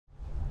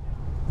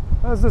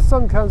As the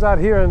sun comes out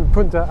here in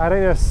Punta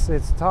Arenas,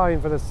 it's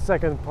time for the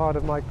second part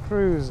of my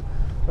cruise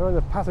around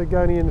the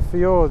Patagonian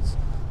fjords.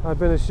 I've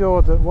been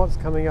assured that what's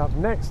coming up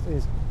next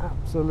is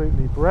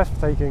absolutely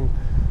breathtaking.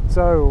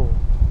 So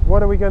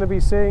what are we going to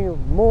be seeing?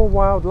 More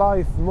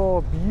wildlife,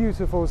 more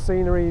beautiful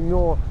scenery,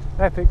 more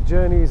epic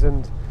journeys,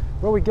 and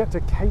will we get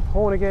to Cape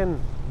Horn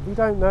again? We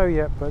don't know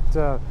yet,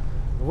 but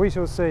we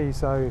shall see.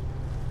 So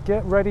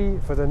get ready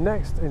for the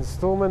next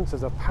installment of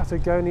the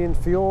Patagonian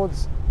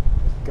fjords.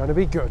 It's going to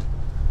be good.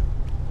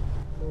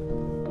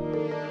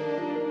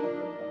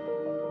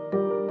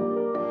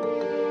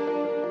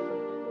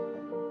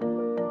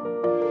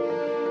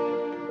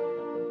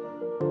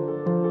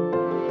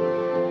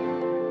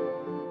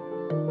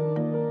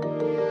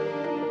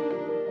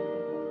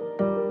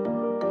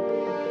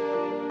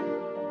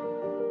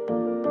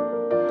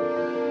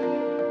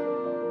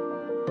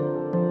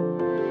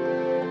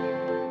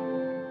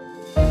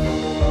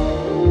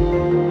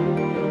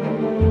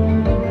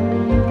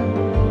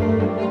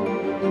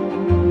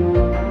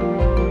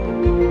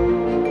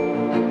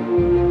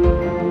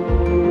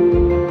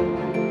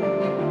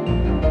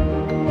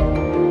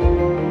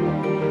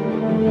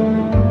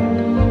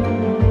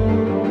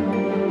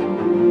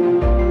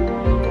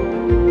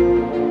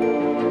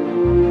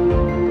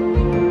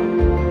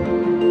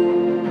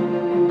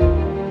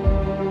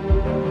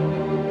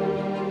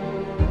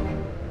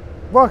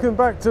 Welcome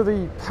back to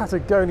the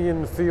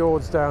Patagonian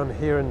fjords down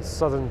here in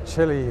southern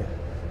Chile,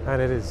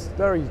 and it is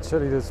very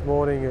chilly this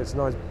morning. It's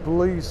nice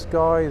blue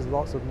skies,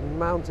 lots of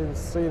mountain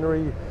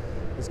scenery.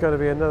 It's going to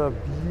be another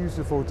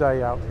beautiful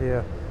day out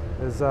here.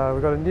 We've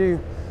got a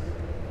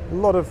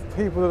lot of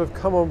people that have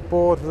come on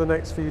board for the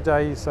next few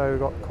days, so we've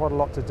got quite a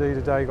lot to do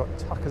today. We've got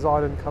Tucker's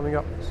Island coming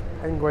up,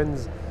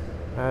 penguins,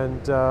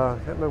 and I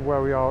can't remember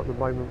where we are at the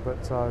moment,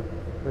 but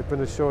we've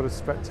been assured of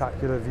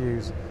spectacular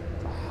views.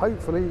 So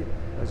hopefully,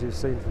 as you've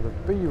seen from the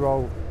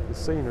B-roll, the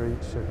scenery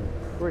should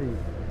be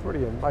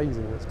pretty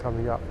amazing that's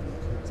coming up.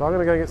 So I'm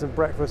going to go and get some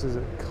breakfast as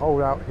it's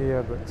cold out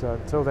here, but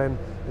until then,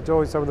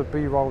 enjoy some of the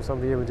B-roll, some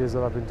of the images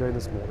that I've been doing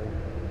this morning.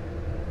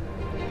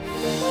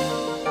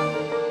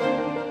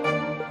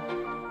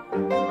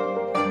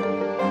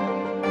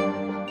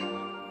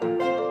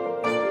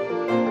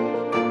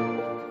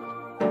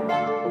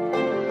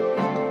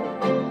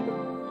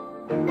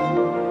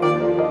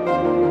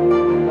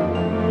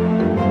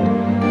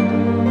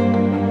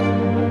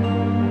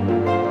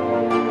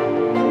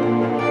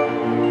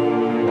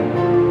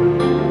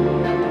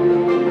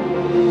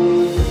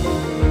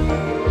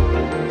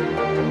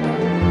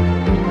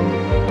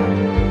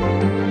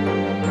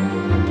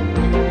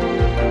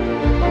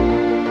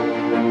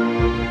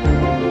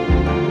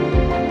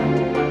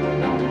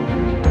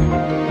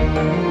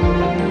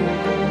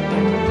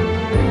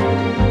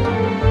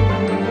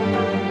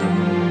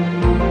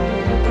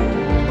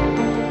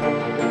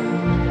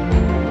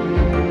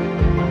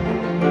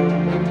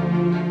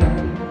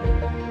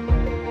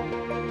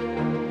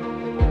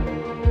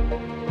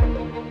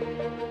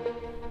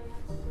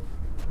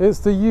 It's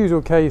the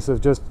usual case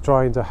of just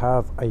trying to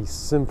have a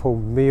simple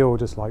meal,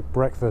 just like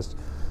breakfast.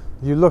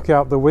 You look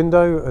out the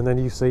window and then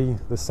you see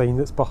the scene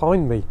that's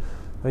behind me,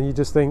 and you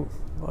just think,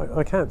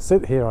 I can't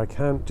sit here, I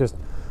can't just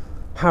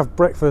have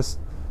breakfast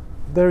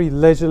very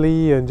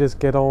leisurely and just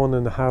get on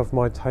and have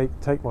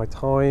take my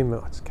time.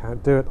 I just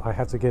can't do it. I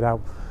have to get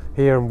out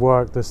here and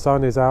work. The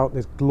sun is out,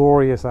 it's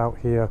glorious out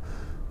here,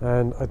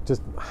 and I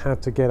just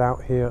had to get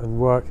out here and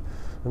work.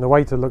 And the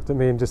waiter looked at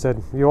me and just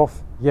said, "You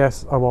off?"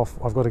 "Yes, I'm off.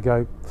 I've got to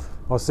go.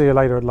 I'll see you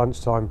later at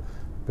lunchtime,"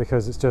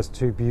 because it's just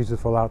too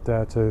beautiful out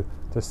there to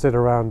sit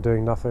around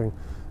doing nothing.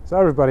 So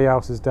everybody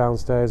else is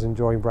downstairs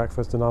enjoying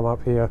breakfast, and I'm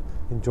up here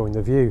enjoying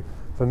the view.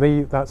 For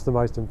me, that's the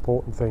most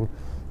important thing.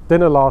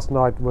 Dinner last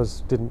night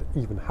didn't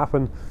even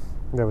happen.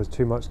 There was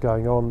too much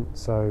going on.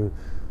 So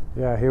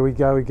yeah, here we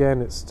go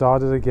again. It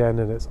started again,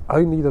 and it's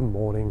only the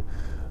morning.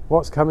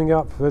 What's coming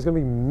up? There's going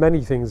to be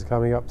many things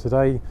coming up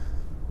today.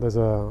 There's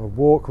a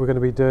walk we're going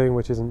to be doing,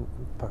 which isn't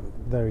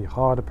very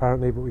hard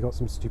apparently, but we got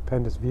some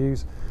stupendous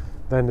views.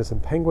 Then there's some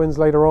penguins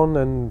later on,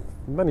 and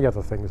many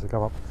other things to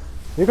come up.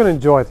 You're going to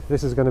enjoy it.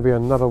 This is going to be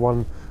another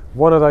one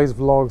of those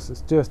vlogs.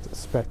 It's just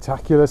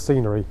spectacular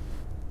scenery.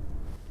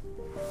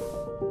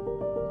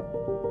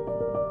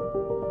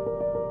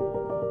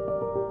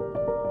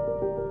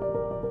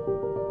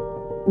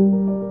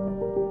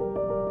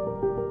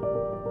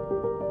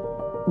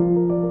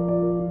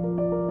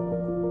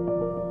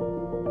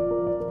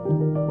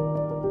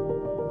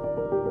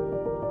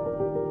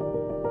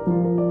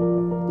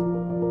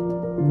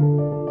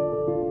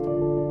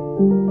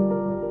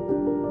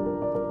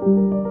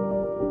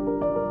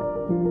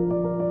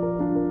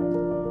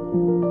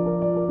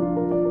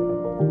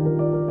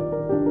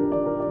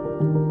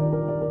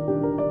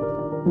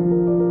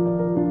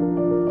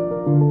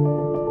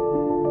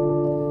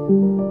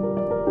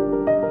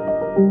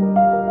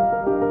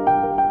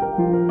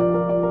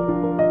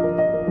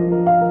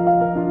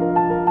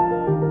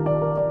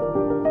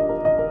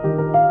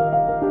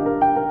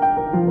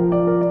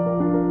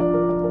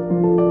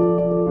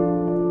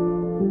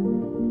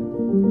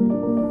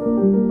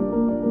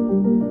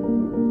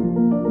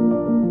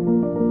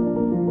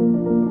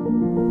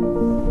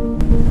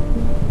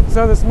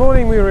 So this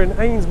morning we were in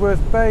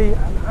Ainsworth Bay,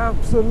 an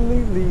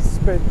absolutely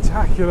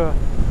spectacular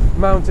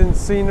mountain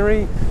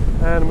scenery,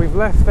 and we've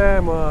left there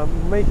and we're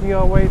making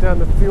our way down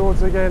the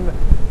fjords again.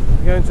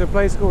 We're going to a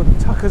place called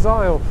Tucker's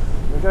Isle.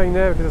 We're going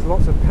there because there's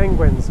lots of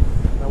penguins.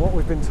 Now what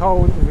we've been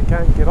told is we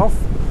can't get off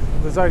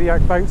the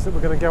Zodiac boats that we're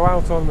going to go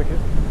out on.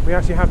 We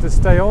actually have to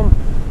stay on,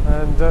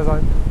 and as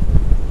I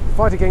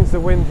fight against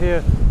the wind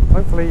here,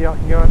 hopefully I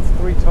can go out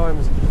 3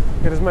 times,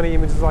 get as many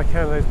images as I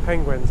can of those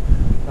penguins.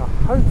 Now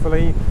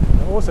hopefully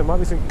there also might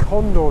be some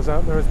condors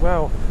out there as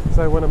well,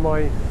 so one of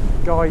my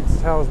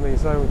guides tells me,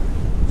 so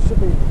it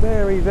should be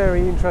very,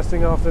 very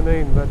interesting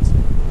afternoon. But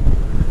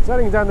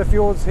sailing down the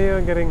fjords here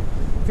and getting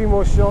a few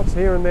more shots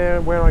here and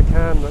there where I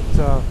can, but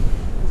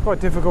it's quite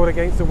difficult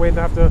against the wind.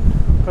 I have to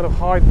kind of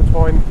hide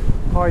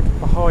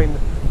behind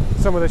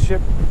some of the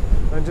ship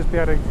and just be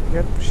able to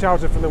get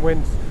shelter from the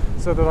wind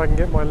so that I can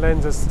get my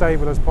lens as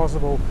stable as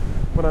possible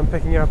when I'm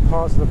picking out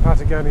parts of the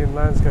Patagonian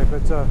landscape.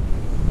 But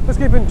let's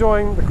keep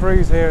enjoying the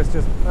cruise here. It's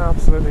just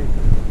absolutely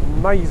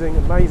amazing,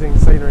 amazing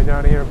scenery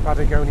down here in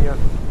Patagonia.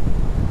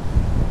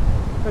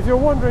 If you're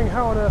wondering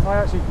how on earth I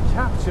actually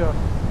capture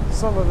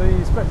some of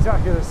the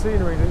spectacular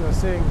scenery that you're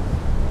seeing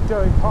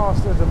going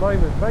past at the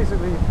moment,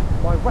 basically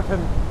my weapon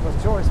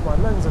of choice, my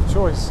lens of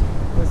choice,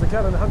 is the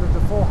Canon 100 to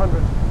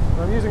 400.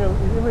 I'm using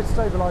image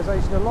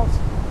stabilization a lot.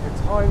 At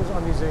times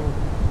I'm using,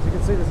 as you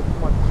can see, there's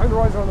my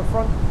polarizer on the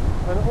front,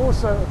 and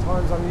also at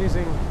times I'm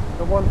using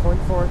the 1.4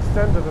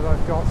 extender that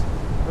I've got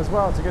as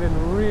well to get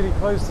in really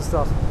close to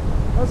stuff.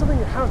 Now, something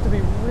you have to be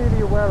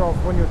really aware of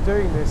when you're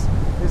doing this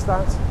is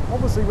that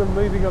obviously we're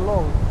moving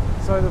along,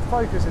 so the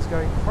focus is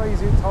going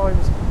crazy at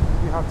times.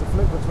 You have to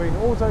flip between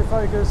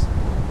autofocus,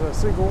 the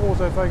single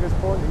autofocus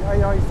point, the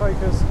AI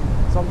focus,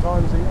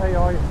 sometimes the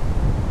AI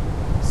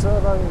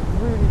servo. It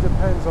really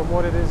depends on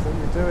what it is that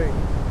you're doing.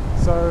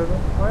 So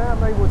I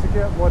am able to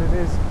get what it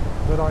is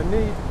that I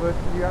need, but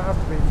you have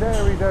to be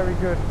very, very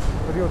good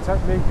with your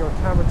technique, your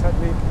camera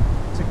technique,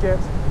 to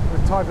get the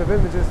type of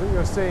images that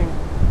you're seeing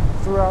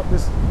throughout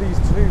these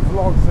 2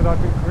 vlogs that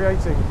I've been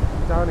creating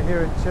down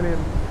here in Chile,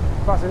 in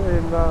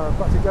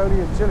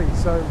Patagonia in Chile.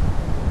 So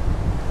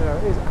you know,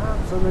 it is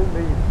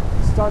absolutely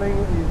stunning.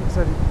 You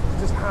said you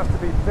just have to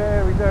be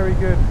very, very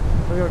good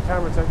with your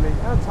camera technique.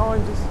 At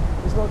times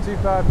it's not too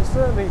bad, but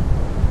certainly,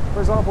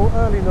 for example,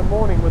 early in the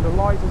morning when the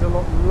light is a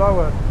lot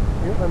lower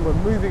and we're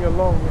moving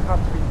along, you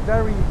have to be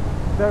very,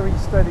 very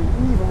steady,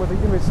 even with the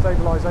image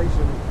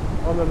stabilization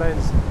on the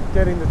lens,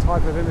 getting the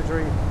type of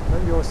imagery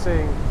that you're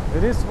seeing.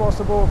 It is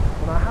possible,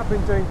 and I have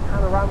been doing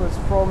panoramas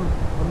from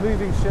a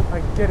moving ship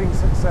and getting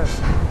success.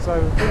 So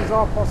things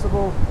are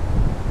possible.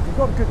 If you've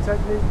got a good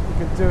technique, you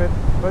can do it,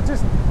 but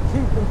just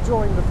keep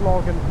enjoying the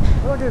vlog. And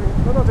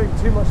we're not doing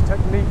too much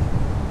technique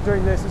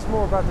during this. It's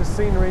more about the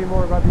scenery,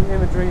 more about the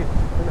imagery,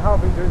 and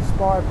helping to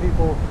inspire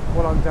people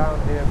while I'm down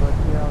here. But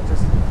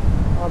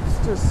I'm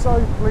just so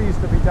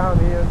pleased to be down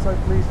here, and so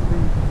pleased to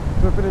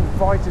have been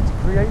invited to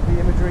create the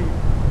imagery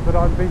that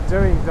I've been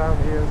doing down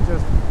here. It's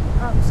just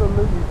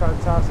absolutely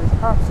fantastic.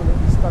 It's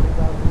absolutely stunning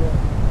down here.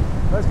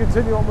 Let's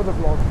continue on with the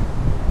vlog.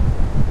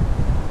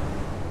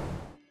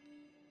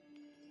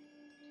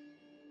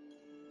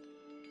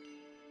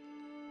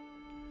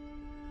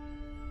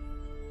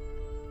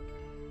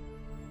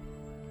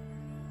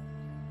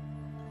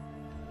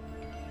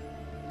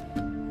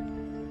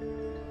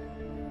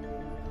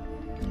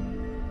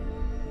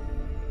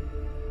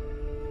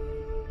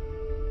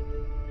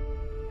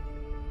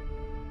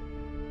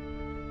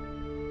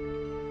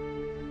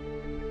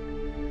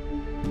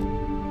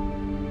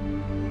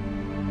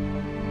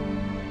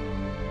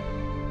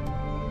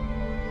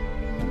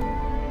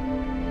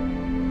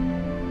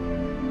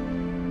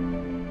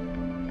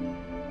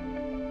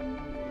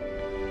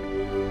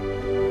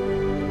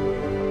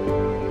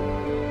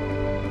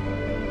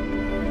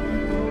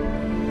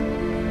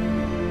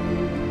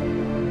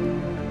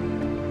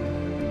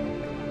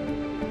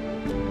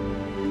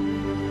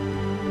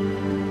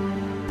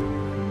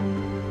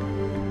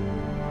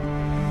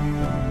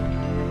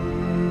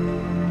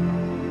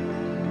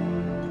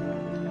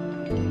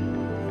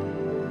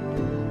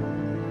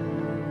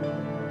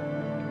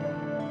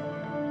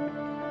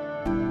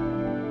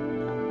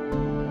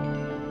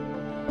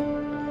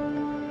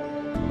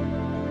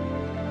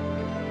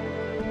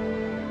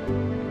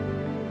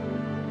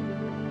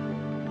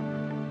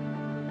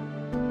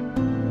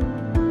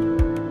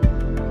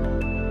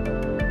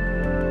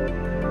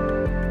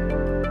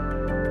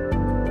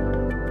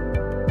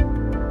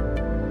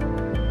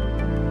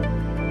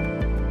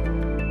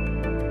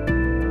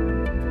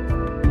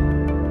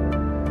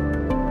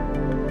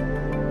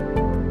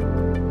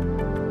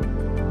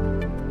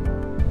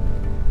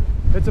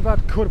 It's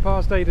about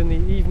 8:15 in the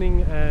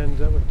evening, and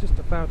we're just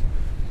about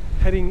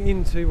heading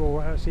into,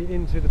 or actually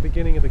into, the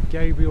beginning of the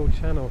Gabriel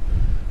Channel.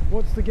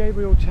 What's the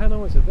Gabriel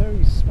Channel? It's a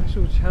very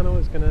special channel.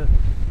 It's going to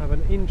have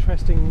an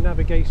interesting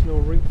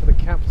navigational route for the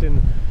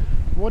captain.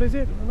 What is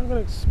it? I'm not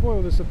going to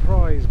spoil the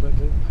surprise, but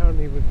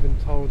apparently we've been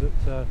told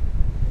that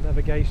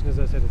navigation, as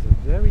I said, is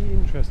a very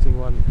interesting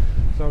one.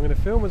 So I'm going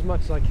to film as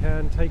much as I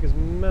can, take as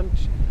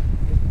much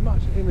as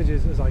much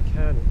images as I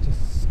can. It's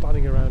just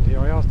stunning around here.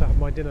 I asked to have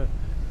my dinner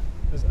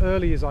as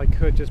early as I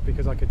could just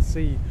because I could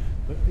see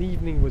the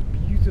evening was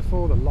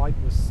beautiful, the light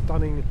was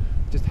stunning.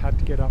 Just had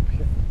to get up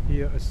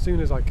here as soon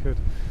as I could.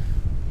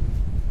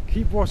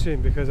 Keep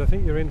watching because I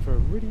think you're in for a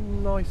really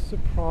nice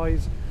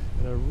surprise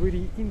and a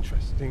really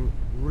interesting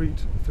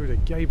route through the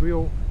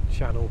Gabriel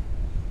Channel.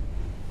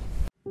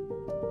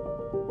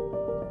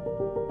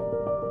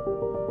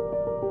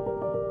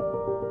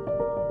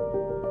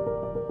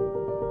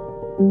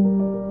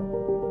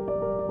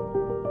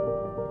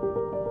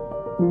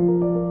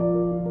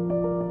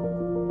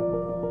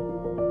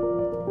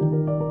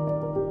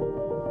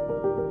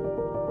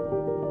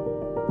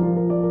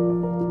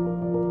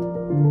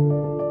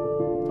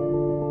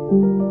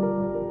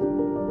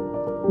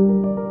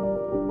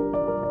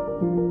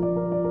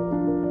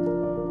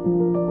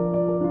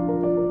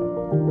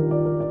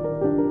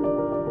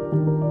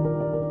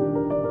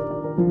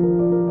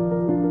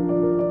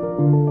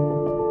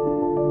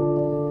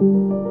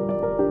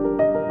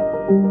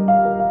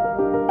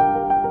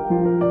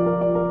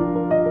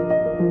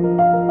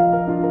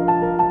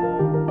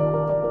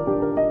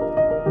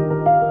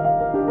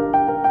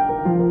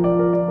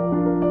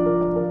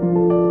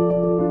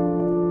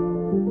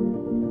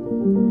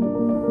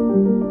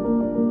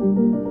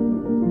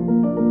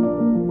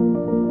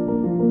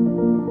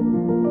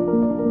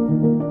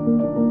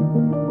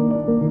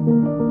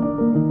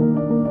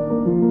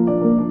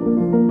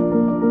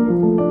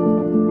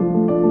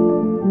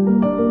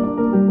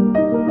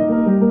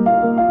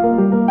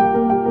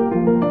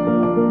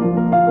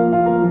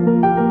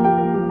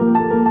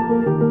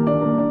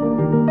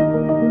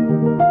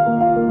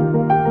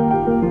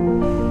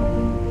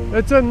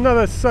 It's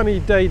another sunny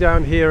day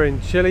down here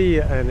in Chile,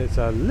 and it's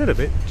a little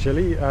bit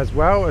chilly as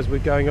well as we're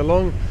going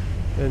along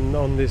and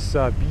on this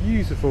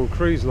beautiful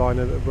cruise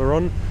liner that we're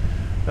on.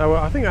 Now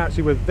I think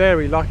actually we're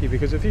very lucky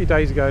because a few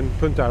days ago in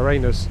Punta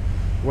Arenas,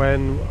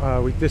 when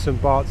we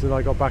disembarked and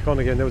I got back on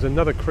again, there was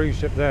another cruise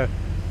ship there.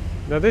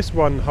 Now this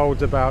one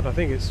holds about, I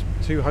think it's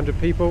 200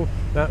 people.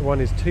 That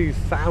one is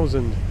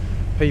 2,000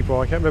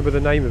 people. I can't remember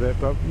the name of it,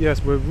 but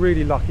yes, we're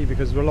really lucky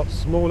because we're a lot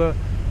smaller.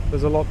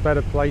 There's a lot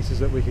better places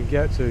that we can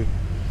get to.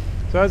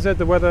 So as I said,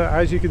 the weather,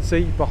 as you can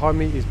see behind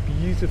me, is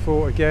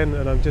beautiful again,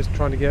 and I'm just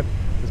trying to get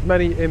as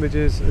many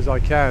images as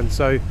I can.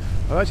 So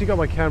I've actually got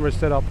my camera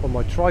set up on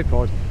my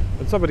tripod,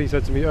 and somebody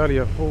said to me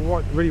earlier, well,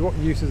 what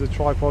use is a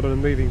tripod on a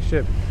moving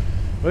ship?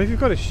 Well, if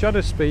you've got a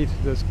shutter speed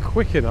that's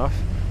quick enough,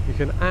 you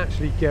can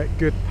actually get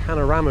good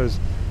panoramas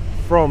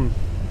from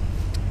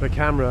the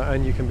camera,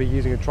 and you can be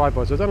using a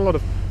tripod. So I've done a lot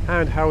of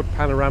handheld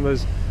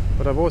panoramas,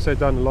 but I've also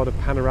done a lot of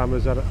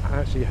panoramas that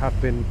actually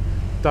have been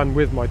done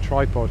with my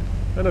tripod.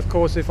 And of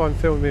course, if I'm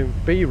filming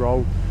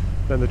B-roll,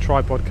 then the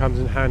tripod comes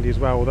in handy as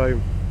well. Although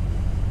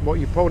what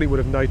you probably would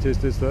have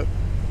noticed is that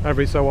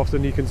every so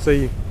often you can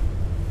see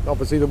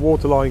obviously the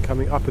waterline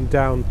coming up and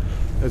down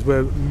as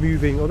we're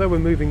moving. Although we're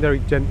moving very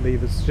gently,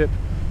 the ship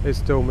is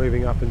still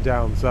moving up and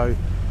down. So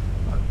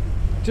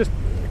just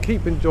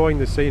keep enjoying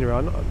the scenery.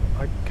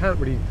 I can't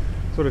really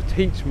sort of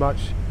teach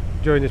much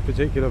during this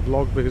particular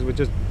vlog because we're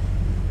just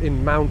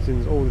in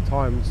mountains all the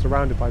time,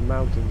 surrounded by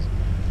mountains,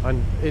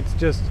 and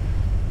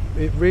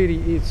it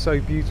really is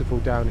so beautiful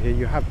down here.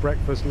 You have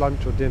breakfast,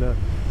 lunch or dinner,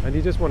 and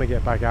you just want to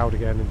get back out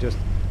again and just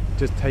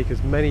take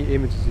as many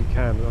images as you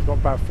can. I've got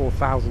about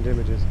 4,000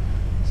 images.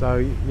 So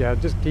yeah,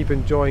 just keep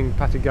enjoying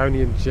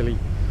Patagonia and Chile.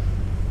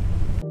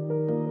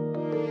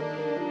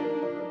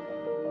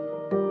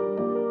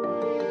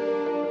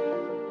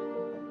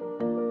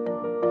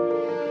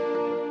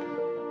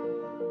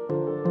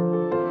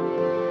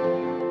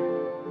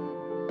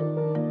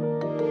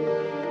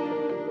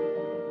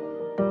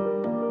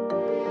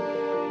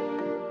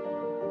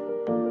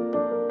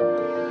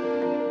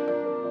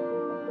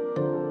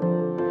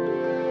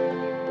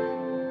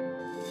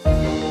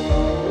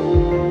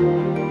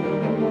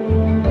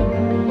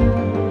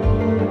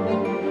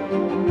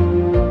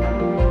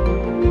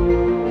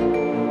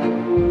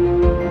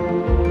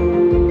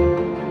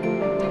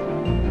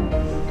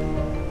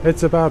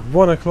 It's about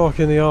 1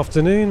 o'clock in the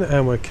afternoon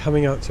and we're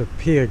coming out to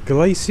Pier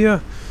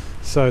Glacier.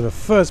 So the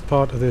first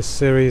part of this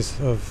series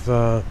of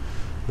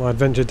my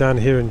adventure down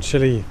here in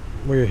Chile,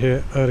 we were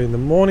here early in the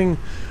morning,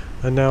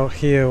 and now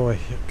here we're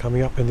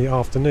coming up in the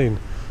afternoon.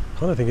 I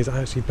kind of think it's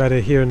actually better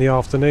here in the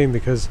afternoon,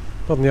 because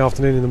not in the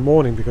afternoon, in the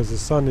morning, because the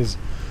sun is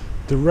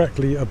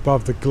directly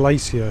above the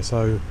glacier.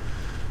 So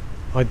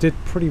I did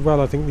pretty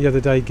well, I think, the other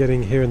day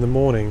getting here in the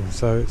morning.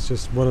 So it's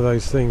just one of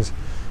those things.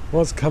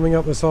 What's coming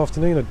up this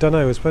afternoon? I don't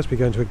know. We're supposed to be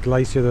going to a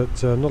glacier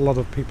that not a lot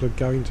of people are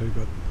going to,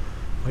 but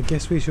I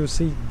guess we shall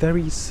see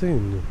very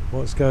soon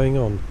what's going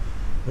on.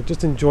 But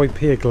just enjoy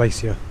Pier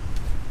Glacier.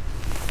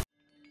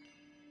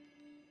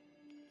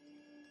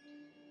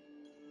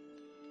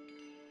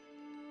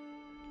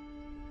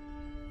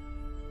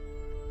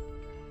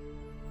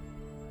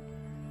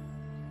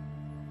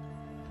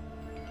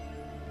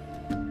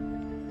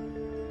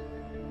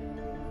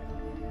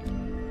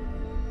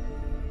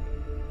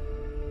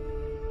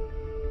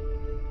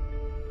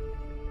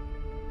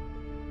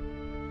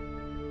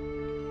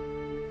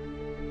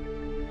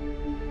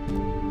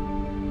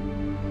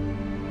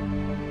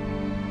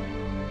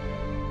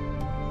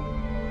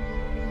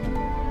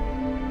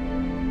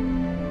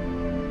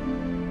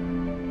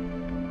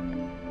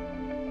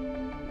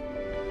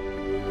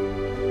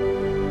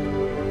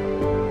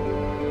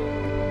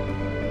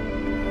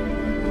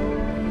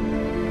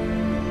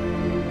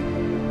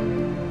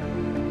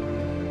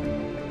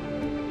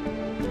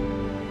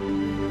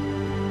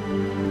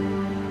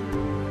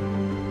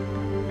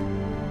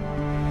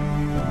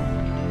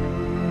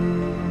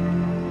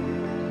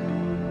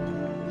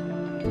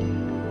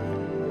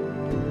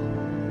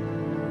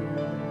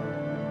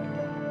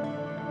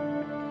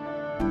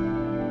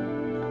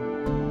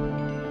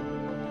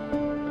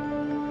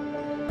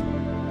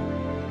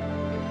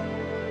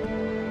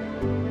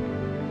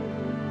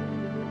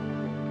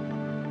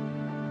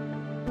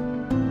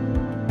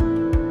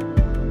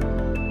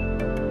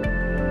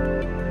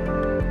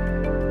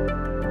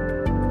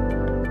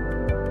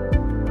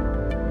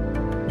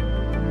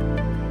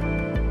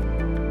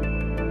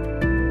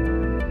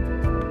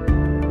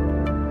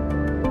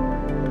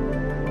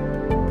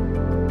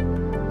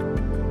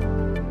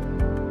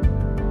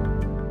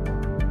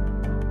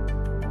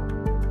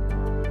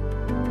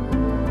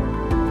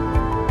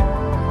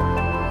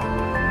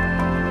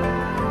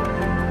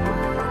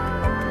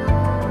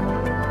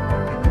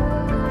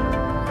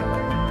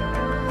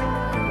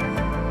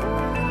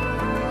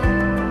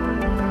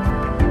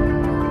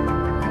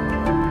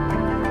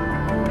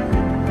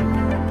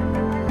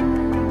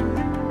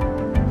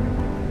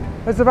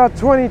 It's about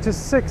 20 to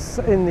 6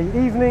 in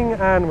the evening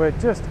and we're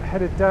just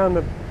headed down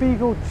the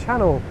Beagle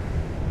Channel.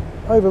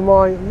 Over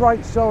my right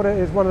shoulder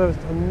is one of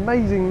those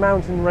amazing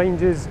mountain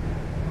ranges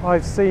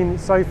I've seen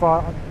so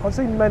far. I've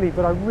seen many,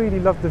 but I really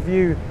love the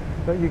view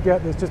that you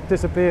get that's just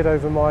disappeared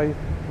over my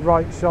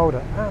right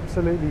shoulder.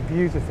 Absolutely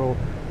beautiful.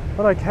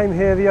 When I came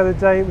here the other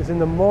day, it was in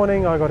the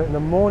morning. I got it in the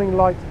morning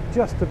light,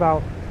 just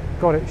about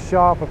got it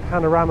sharp, a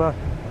panorama.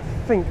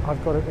 I think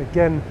I've got it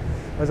again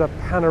as a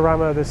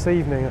panorama this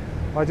evening.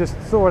 I just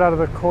saw it out of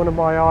the corner of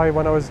my eye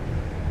when I was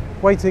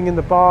waiting in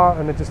the bar,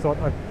 and I just thought,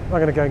 I'm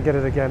going to go and get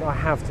it again. I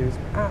have to. It's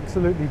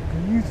absolutely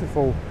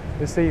beautiful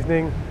this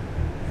evening.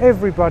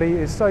 Everybody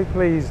is so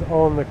pleased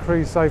on the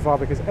cruise so far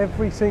because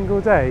every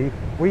single day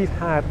we've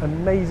had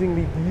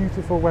amazingly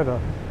beautiful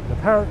weather. And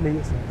apparently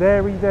it's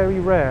very, very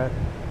rare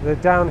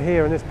that down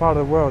here in this part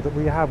of the world that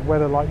we have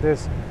weather like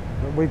this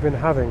that we've been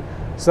having.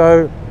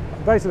 So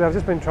basically I've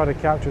just been trying to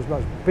capture as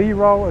much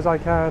B-roll as I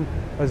can,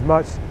 as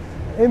much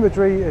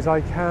imagery as I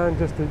can,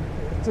 just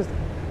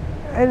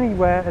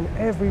anywhere and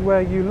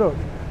everywhere you look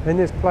in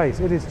this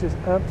place. It is just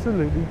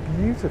absolutely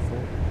beautiful.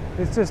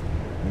 It's just,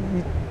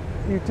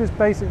 you just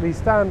basically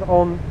stand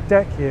on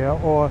deck here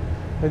or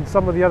in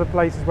some of the other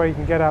places where you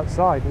can get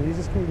outside and you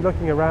just keep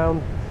looking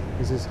around.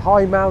 There's this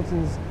high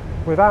mountains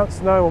without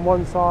snow on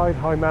one side,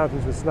 high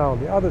mountains with snow on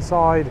the other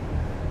side,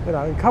 you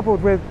know, and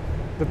coupled with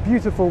the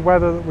beautiful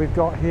weather that we've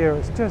got here,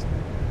 it's just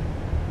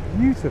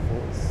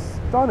beautiful. It's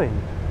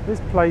stunning. This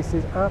place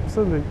is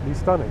absolutely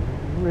stunning.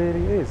 It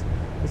really is.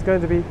 It's going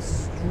to be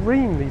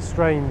extremely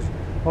strange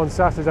on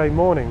Saturday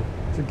morning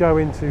to go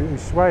into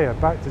Ushuaia,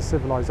 back to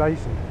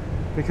civilization,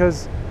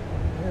 because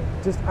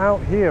just out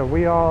here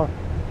we are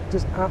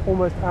just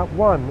almost at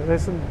one.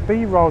 There's some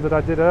B-roll that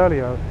I did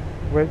earlier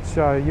which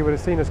you would have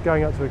seen us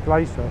going up to a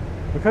glacier.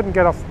 We couldn't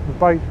get off the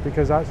boat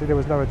because actually there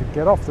was nowhere to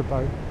get off the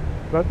boat,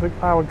 but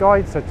our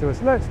guide said to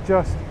us, let's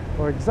just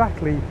for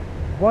exactly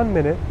 1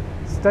 minute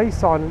stay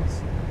silent,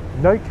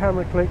 no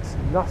camera clicks,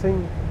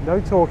 nothing, no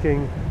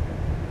talking.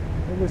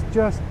 It was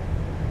just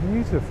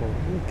beautiful.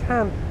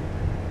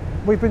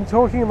 We've been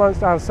talking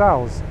amongst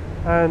ourselves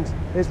and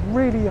it's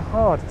really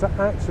hard to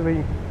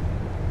actually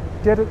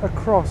get it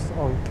across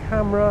on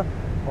camera,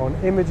 on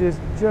images,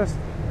 just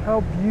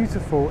how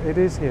beautiful it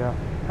is here,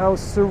 how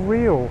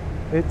surreal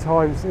at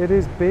times it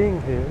is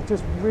being here. It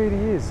just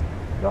really is.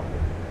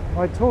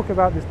 I talk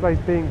about this place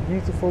being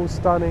beautiful,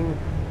 stunning.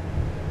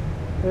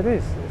 It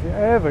is. If you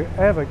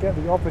ever get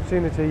the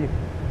opportunity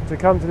to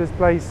come to this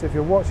place, if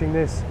you're watching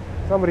this,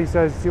 somebody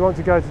says, do you want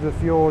to go to the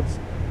fjords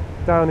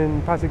down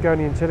in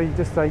Patagonia in Chile?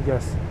 Just say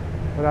yes.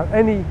 Without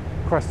any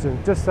question,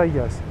 just say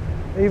yes.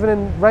 Even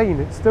in rain,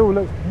 it still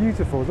looks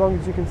beautiful as long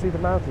as you can see the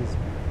mountains.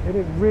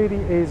 It really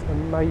is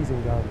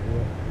amazing down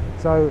here.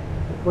 So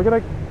we're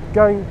going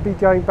to be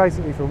going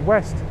basically from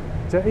west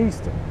to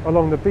east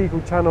along the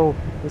Beagle Channel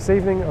this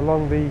evening,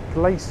 along the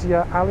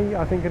Glacier Alley,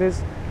 I think it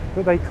is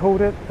that they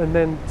called it, and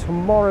then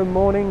tomorrow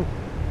morning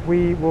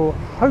we will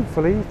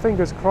hopefully,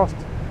 fingers crossed,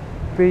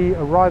 be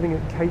arriving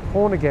at Cape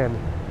Horn again,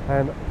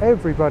 and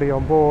everybody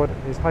on board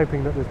is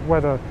hoping that this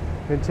weather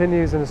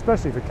continues, and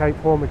especially for Cape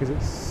Horn because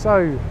it's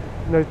so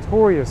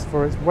notorious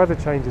for its weather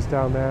changes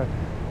down there.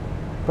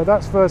 But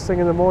that's first thing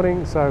in the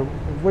morning, so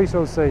we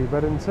shall see.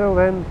 But until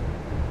then,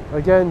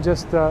 again,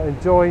 just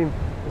enjoy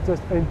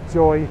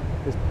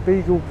this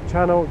Beagle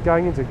Channel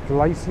going into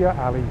Glacier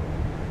Alley.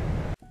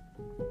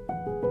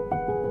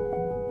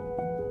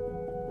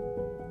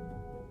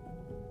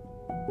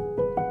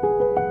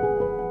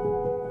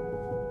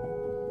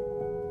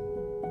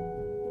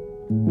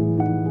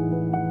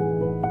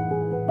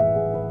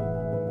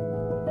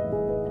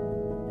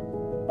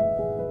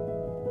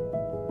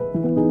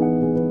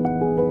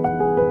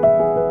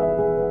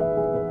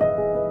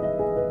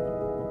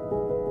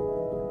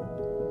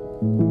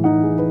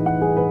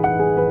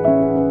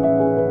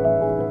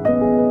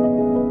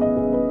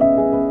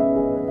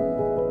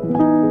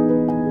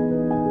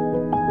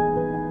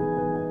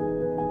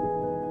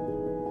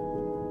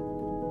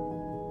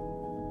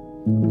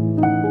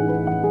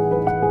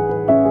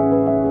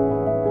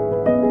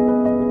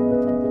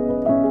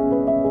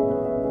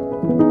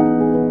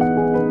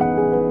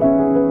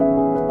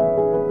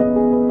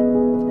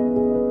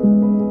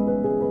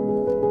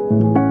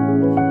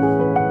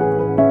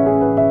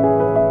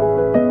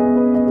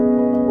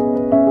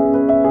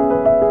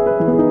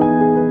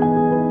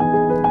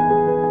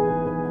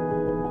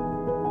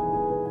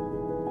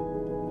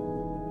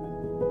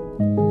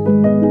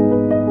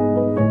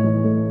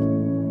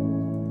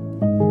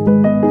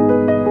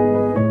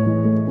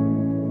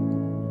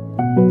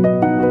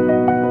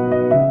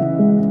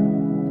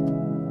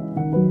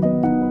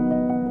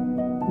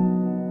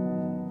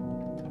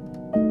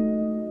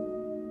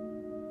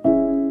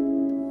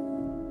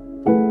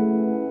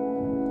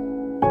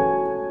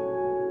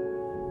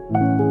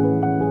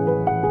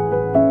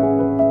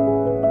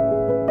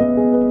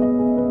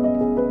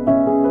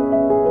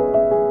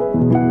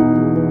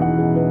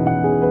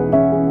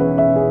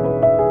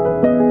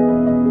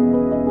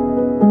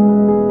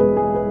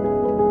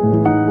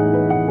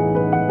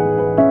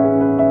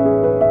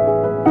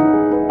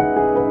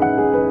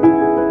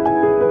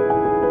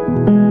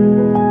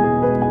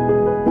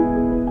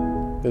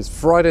 It's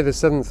Friday the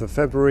 7th of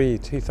February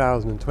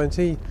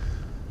 2020.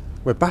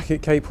 We're back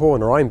at Cape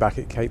Horn, or I'm back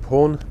at Cape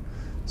Horn.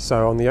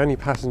 So I'm the only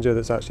passenger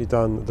that's actually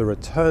done the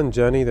return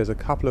journey. There's a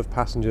couple of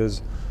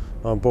passengers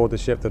on board the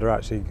ship that are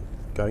actually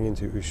going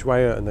into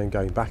Ushuaia and then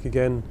going back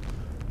again.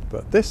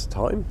 But this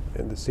time,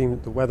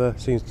 the weather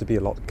seems to be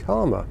a lot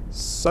calmer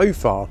so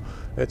far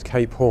at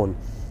Cape Horn.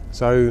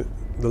 So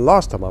the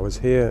last time I was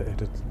here,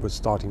 it was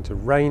starting to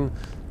rain.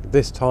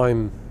 This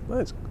time, well,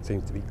 it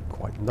seems to be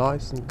quite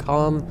nice and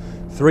calm.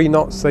 3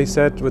 knots, they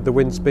said, with the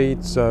wind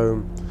speed,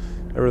 so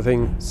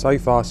everything so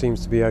far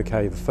seems to be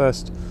okay. The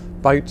first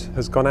boat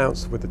has gone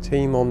out with the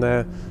team on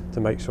there to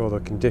make sure the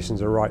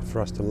conditions are right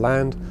for us to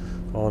land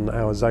on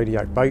our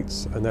Zodiac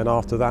boats, and then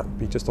after that,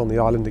 be just on the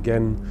island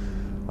again.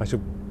 I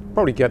should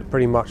probably get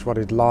pretty much what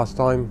I did last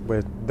time.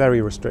 We're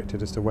very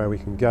restricted as to where we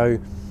can go.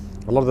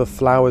 A lot of the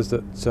flowers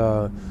that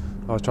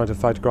I was trying to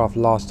photograph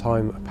last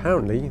time,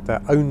 apparently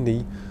they're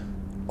only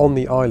on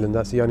the island.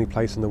 That's the only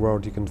place in the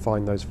world you can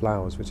find those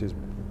flowers, which is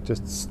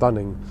just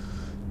stunning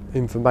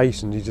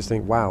information. You just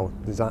think, wow,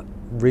 is that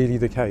really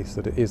the case,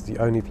 that it is the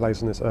only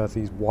place on this earth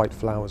these white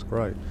flowers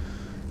grow?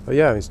 But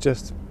yeah, it's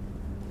just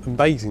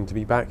amazing to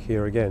be back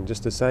here again.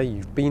 Just to say,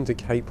 you've been to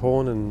Cape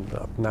Horn, and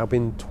I've now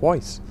been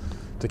twice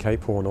to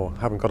Cape Horn, or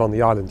haven't got on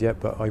the island yet,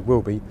 but I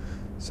will be.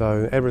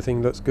 So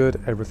everything looks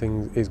good,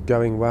 everything is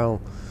going well.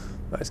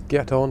 Let's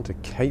get on to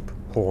Cape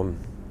Horn.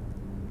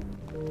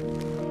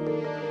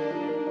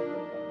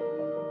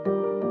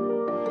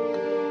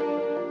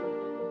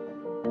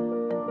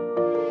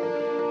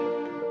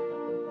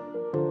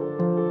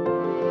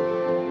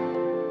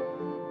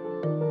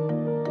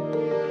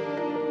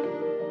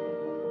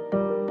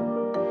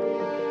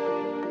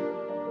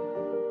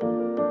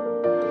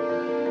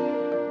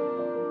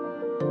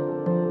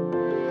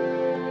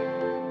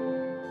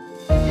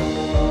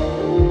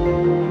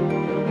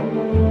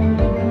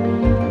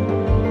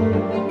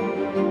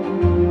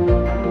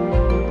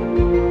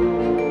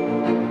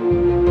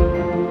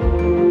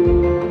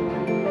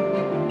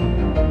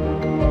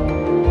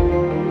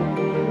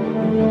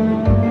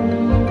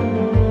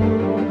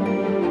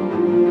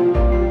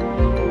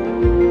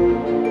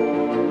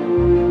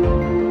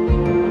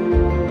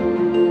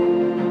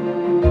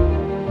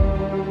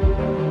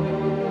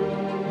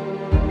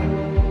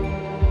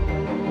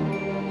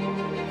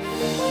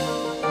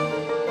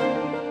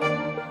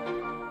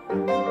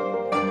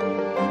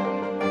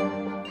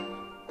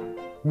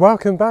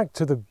 Welcome back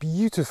to the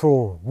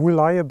beautiful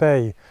Woollaya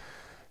Bay.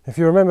 If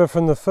you remember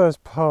from the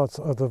first part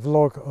of the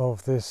vlog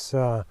of this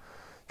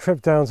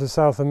trip down to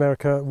South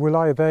America,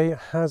 Woollaya Bay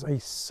has a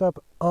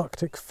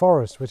subarctic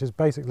forest, which is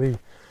basically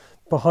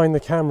behind the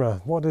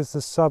camera. What is the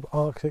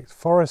subarctic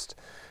forest?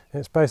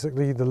 It's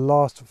basically the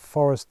last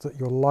forest that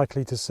you're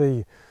likely to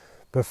see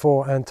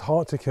before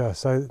Antarctica.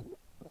 So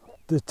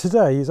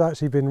today has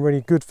actually been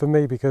really good for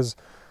me, because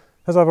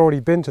as I've already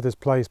been to this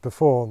place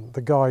before,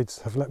 the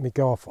guides have let me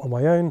go off on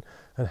my own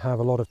and have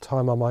a lot of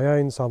time on my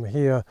own. So I'm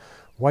here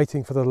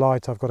waiting for the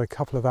light. I've got a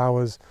couple of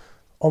hours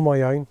on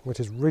my own, which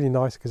is really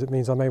nice, because it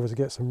means I'm able to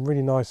get some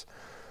really nice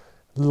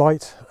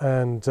light,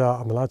 and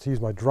I'm allowed to use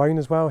my drone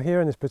as well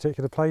here in this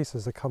particular place,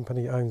 as the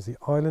company owns the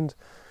island.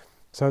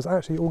 So it's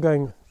actually all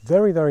going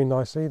very, very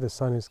nicely. The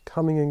sun is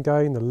coming and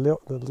going,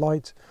 the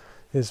light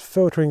is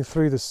filtering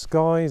through the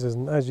skies,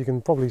 and as you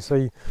can probably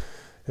see,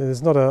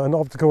 it's not an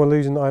optical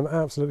illusion. I'm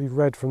absolutely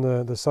red from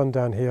the sun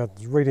down here. I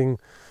was reading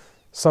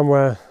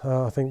somewhere,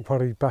 I think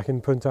probably back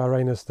in Punta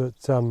Arenas,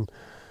 that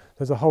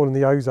there's a hole in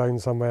the ozone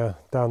somewhere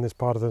down this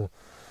part of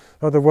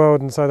the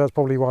world, and so that's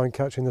probably why I'm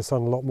catching the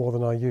sun a lot more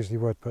than I usually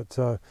would. But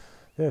yeah,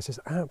 it's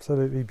just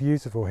absolutely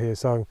beautiful here.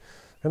 So I'm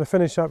going to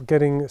finish up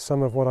getting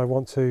some of what I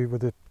want to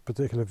with the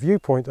particular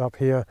viewpoint up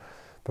here,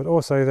 but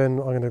also then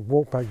I'm going to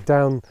walk back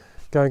down,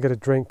 go and get a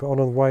drink, but on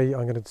the way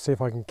I'm going to see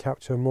if I can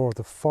capture more of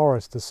the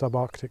forest, the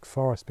subarctic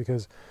forest,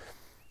 because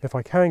if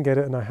I can get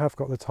it, and I have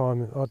got the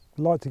time, I'd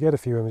like to get a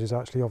few images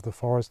actually of the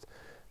forest,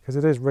 because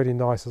it is really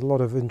nice. There's a lot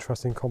of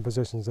interesting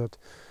compositions that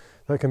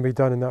can be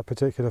done in that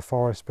particular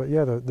forest. But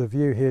yeah, the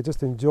view here,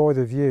 just enjoy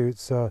the view.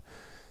 It's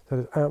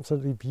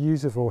absolutely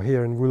beautiful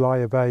here in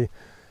Woollaya Bay.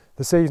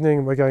 This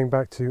evening we're going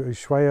back to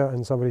Ushuaia,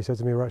 and somebody said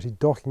to me we're actually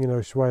docking in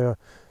Ushuaia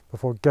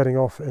before getting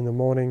off in the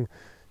morning.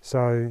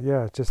 So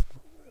yeah, just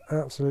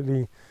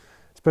absolutely,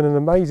 it's been an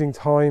amazing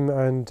time,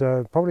 and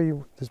probably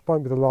this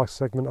won't be the last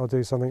segment. I'll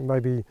do something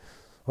maybe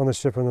on the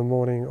ship in the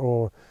morning,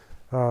 or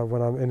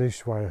when I'm in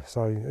Ushuaia.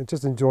 So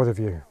just enjoy the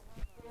view.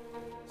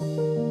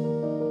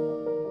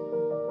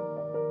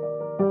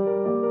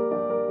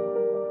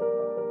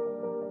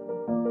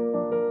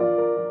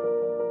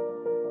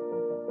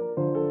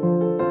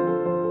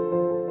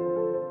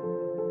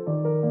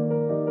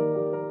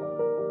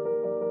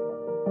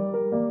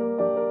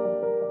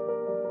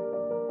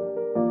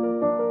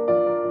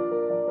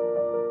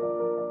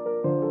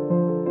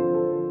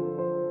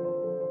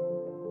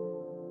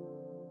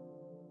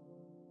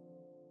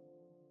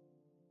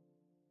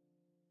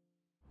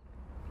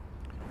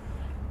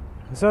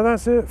 So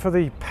that's it for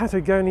the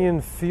Patagonian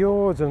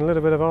fjords and a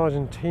little bit of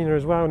Argentina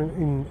as well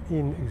in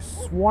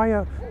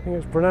Ushuaia. I think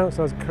it's pronounced.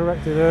 I was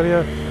corrected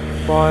earlier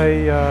by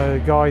a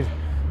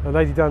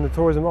lady down in the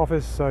tourism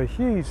office. So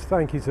huge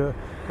thank you to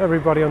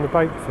everybody on the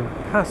boat, from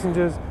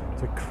passengers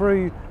to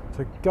crew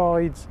to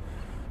guides,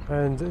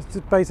 and it's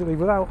just basically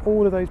without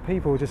all of those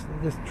people, just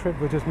this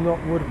trip would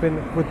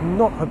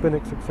not have been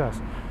a success.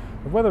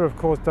 The weather, of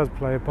course, does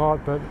play a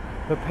part, but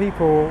the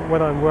people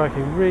when I'm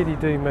working really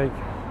do make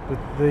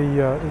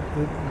the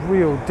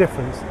real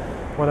difference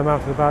when I'm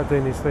out and about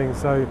doing these things.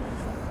 So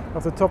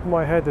off the top of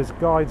my head, there's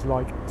guides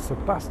like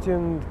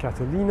Sebastian,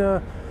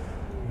 Catalina,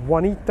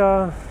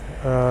 Juanita,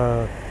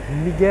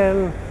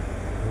 Miguel,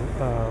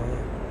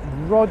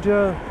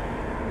 Roger,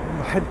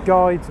 head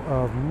guides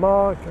of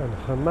Mark and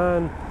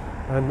Herman,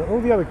 and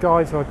all the other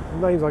guides,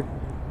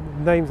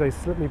 names they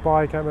slip me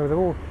by, I can't remember. They've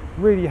all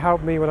really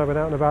helped me when I've been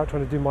out and about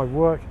trying to do my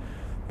work.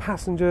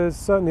 Passengers,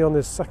 certainly on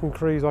this second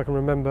cruise, I can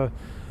remember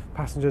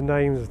passenger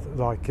names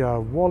like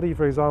Wally,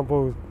 for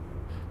example,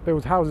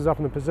 builds houses up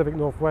in the Pacific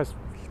Northwest,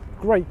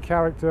 great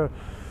character.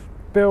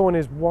 Bill and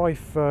his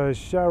wife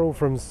Cheryl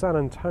from San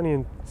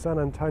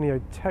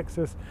Antonio,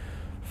 Texas.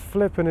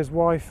 Flip and his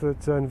wife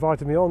that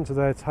invited me onto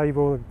their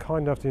table, and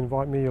kind enough to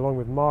invite me along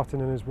with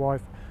Martin and his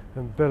wife,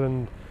 and Bill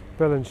and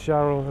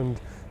Cheryl, and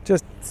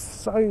just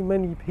so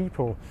many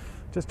people.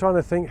 Just trying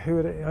to think who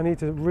I need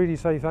to really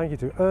say thank you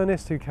to.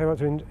 Ernest, who came up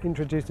to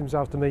introduce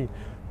himself to me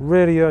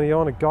really early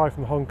on, a guy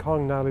from Hong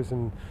Kong, now lives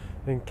in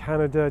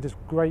Canada. Just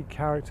great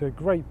character,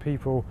 great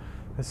people.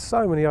 There's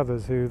so many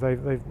others who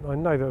I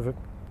know that have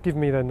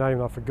given me their name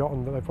and I've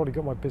forgotten, but they've probably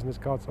got my business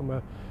card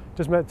somewhere.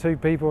 Just met two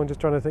people and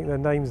just trying to think their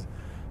names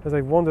as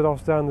they wandered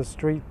off down the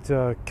street.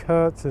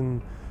 Kurt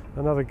and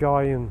another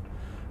guy, and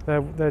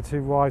their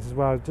two wives as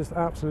well. Just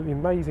absolutely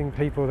amazing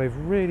people. They've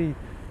really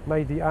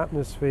made the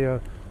atmosphere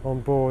on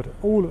board,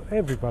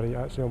 everybody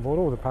actually on board,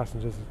 all the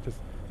passengers, just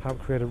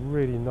helped create a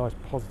really nice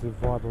positive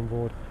vibe on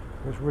board,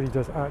 which really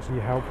does actually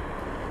help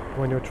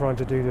when you're trying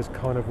to do this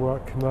kind of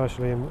work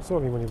commercially, and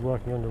certainly when you're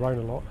working on your own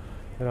a lot.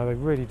 You know, they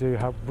really do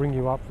help bring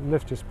you up,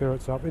 lift your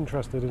spirits up,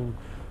 interested in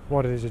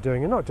what it is you're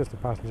doing, and not just the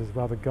passengers,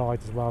 but the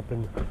guides as well. I've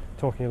been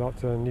talking a lot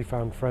to a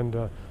newfound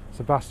friend,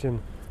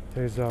 Sebastian,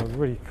 who's a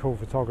really cool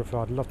photographer.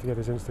 I'd love to get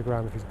his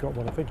Instagram if he's got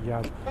one. I think he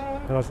has,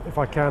 and if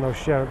I can, I'll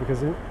share it,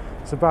 because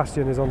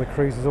Sebastian is on the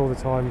cruises all the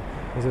time.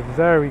 He's a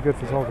very good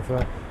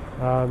photographer,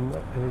 and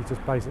he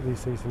just basically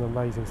sees some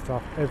amazing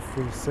stuff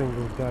every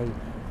single day,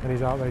 and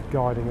he's out there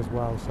guiding as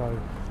well. So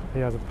he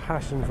has a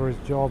passion for his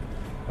job,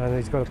 and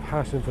he's got a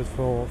passion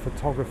for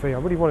photography. I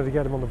really wanted to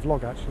get him on the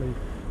vlog actually,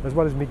 as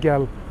well as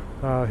Miguel,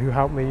 who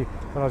helped me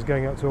when I was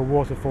going out to a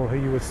waterfall, who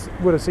you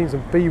would have seen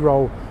some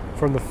B-roll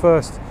from the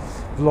first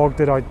vlog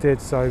that I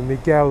did. So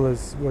Miguel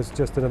was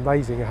just an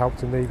amazing help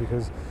to me,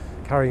 because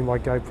carrying my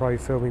GoPro,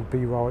 filming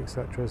B-roll,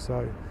 etc.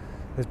 So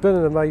it's been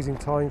an amazing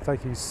time.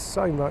 Thank you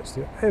so much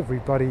to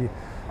everybody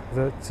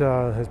that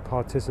has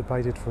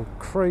participated, from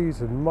crew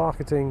to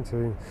marketing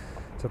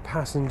to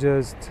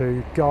passengers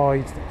to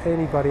guides, to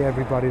everybody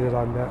that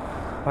I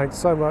met. Thanks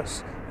so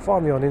much.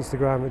 Find me on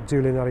Instagram at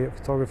Julian Elliott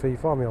Photography.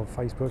 Find me on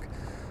Facebook.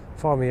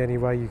 Find me any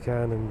way you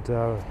can. And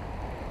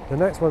the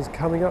next one's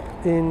coming up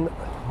in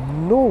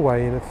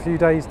Norway in a few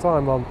days'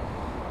 time. I'm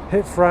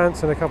hit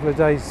France in a couple of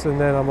days,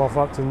 and then I'm off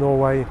up to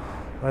Norway,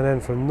 and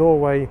then from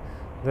Norway,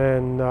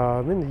 then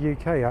I'm in the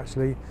UK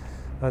actually,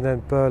 and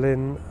then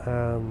Berlin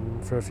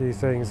for a few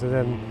things, and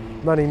then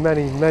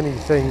many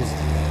things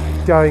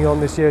going on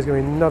this year. It's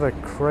going to be another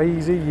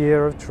crazy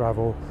year of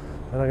travel,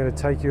 and I'm going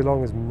to take you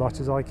along as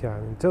much as I can.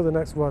 Until the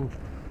next one,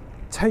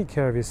 take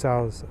care of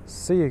yourselves.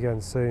 See you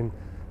again soon.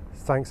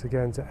 Thanks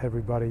again to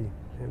everybody.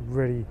 It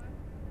really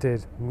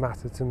did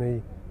matter to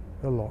me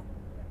a lot.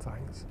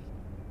 Thanks.